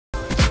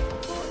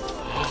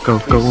Go,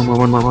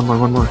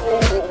 one more.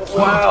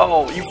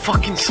 Wow, you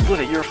fucking split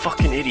it. You're a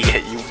fucking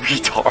idiot, you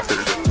retard.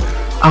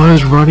 I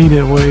was running it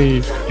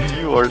away.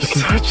 You are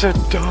such a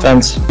dumb.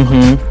 Thanks.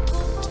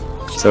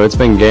 So it's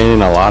been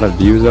gaining a lot of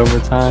views over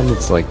time.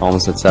 It's like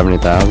almost at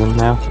 70,000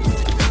 now.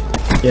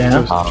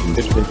 Yeah.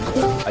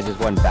 I just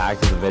went back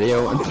to the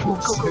video and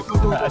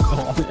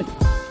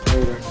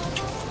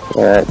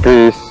Alright,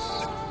 peace.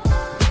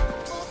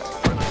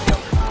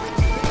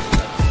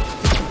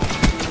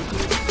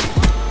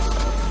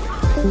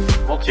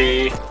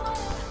 Multi.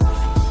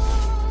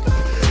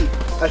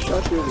 I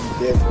shot you in the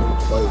dick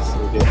twice.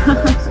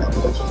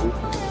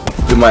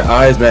 Dude, my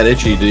eyes mad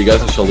itchy. Do you guys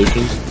have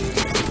solutions?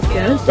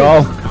 Yes.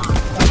 go.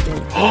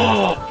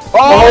 Oh!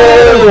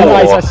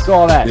 Nice, I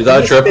saw that. Is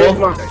that a triple?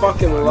 My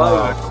fucking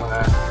life.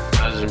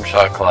 That's a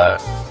shot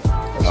clap.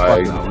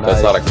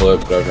 That's not a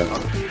clip, but okay.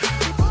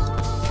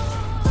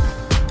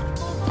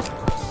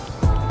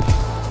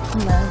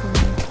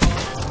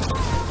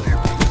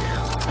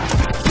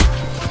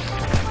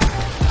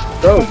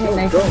 Go,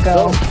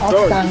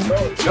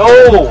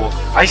 No!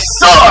 I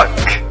suck!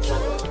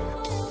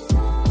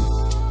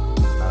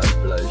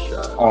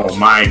 Oh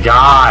my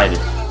god!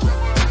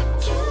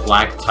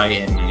 Black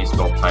Titan, you need to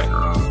go Titan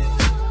around.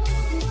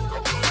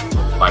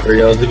 Here he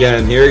goes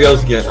again. Here he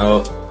goes again.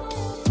 Oh.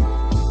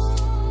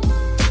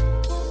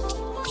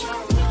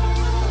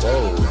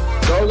 Whoa.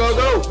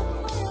 Go!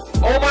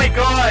 Oh my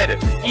god!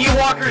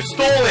 E-Walker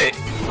stole it!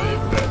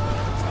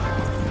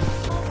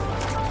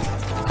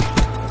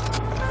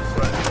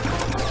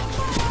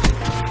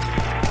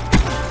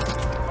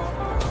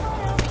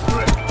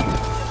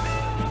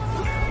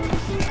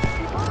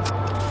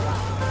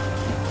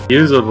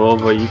 Usable,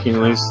 but you can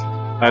at least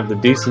have the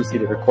decency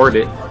to record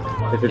it.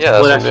 If it's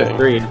split after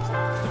 3,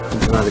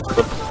 it's not a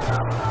clip.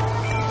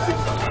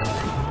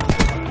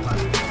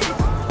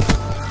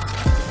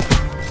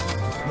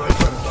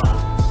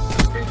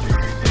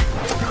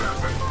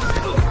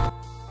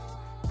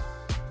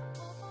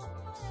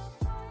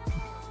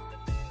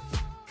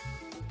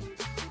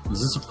 Is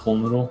this a pull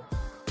middle?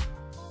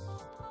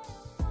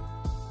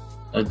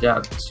 I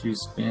got 2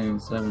 spanning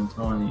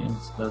 720 and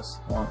that's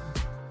one.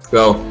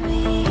 Go.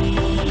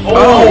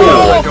 Oh!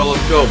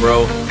 Let's go,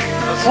 bro.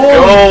 Let's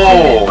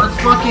go! Let's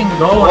fucking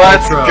go!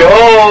 Let's Nitroh. go!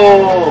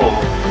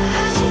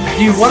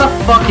 Dude, what a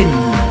fucking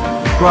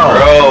bro!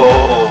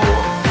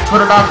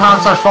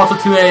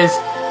 Twitter.com/falter2as.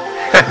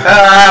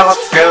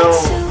 Let's go!